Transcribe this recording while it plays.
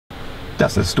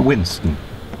Das ist Winston.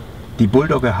 Die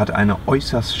Bulldogge hat eine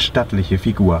äußerst stattliche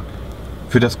Figur.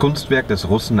 Für das Kunstwerk des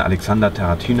Russen Alexander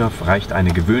Tarantinow reicht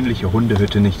eine gewöhnliche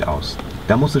Hundehütte nicht aus.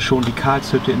 Da muss es schon die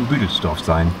Karlshütte in Büdelsdorf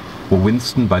sein, wo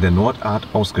Winston bei der Nord Art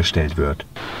ausgestellt wird.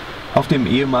 Auf dem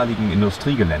ehemaligen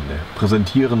Industriegelände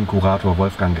präsentieren Kurator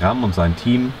Wolfgang Gramm und sein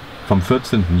Team vom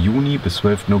 14. Juni bis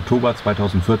 12. Oktober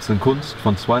 2014 Kunst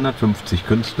von 250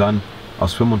 Künstlern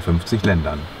aus 55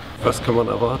 Ländern. Was kann man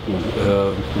erwarten?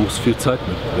 Man muss viel Zeit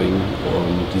mitbringen,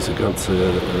 um diese ganze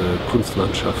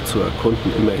Kunstlandschaft zu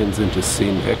erkunden. Immerhin sind es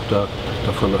 10 Hektar,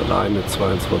 davon alleine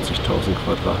 22.000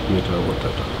 Quadratmeter unter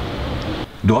Dach.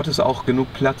 Dort ist auch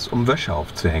genug Platz, um Wäsche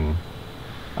aufzuhängen.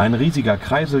 Ein riesiger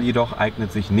Kreisel jedoch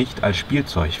eignet sich nicht als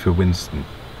Spielzeug für Winston.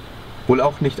 Wohl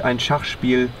auch nicht ein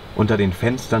Schachspiel unter den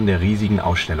Fenstern der riesigen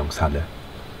Ausstellungshalle.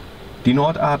 Die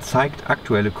Nord Art zeigt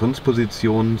aktuelle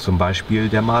Kunstpositionen, zum Beispiel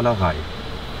der Malerei.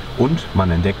 Und man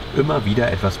entdeckt immer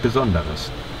wieder etwas Besonderes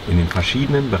in den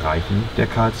verschiedenen Bereichen der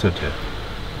Karlshütte.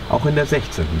 Auch in der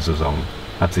 16. Saison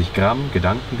hat sich Gramm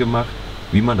Gedanken gemacht,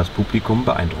 wie man das Publikum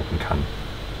beeindrucken kann.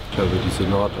 Ich habe diese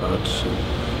Nord Art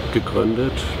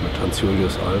gegründet mit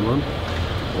Hans-Julius Allmann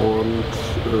und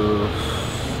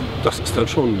das ist dann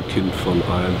schon ein Kind von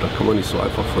allem. Da kann man nicht so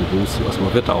einfach von loslassen. Also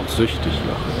man wird da auch süchtig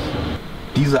nach.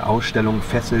 Diese Ausstellung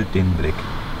fesselt den Blick.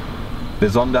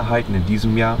 Besonderheiten in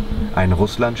diesem Jahr: ein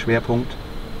Russland-Schwerpunkt,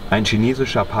 ein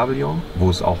chinesischer Pavillon,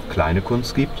 wo es auch kleine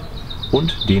Kunst gibt,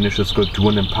 und dänische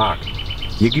Skulpturen im Park.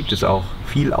 Hier gibt es auch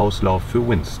viel Auslauf für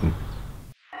Winston.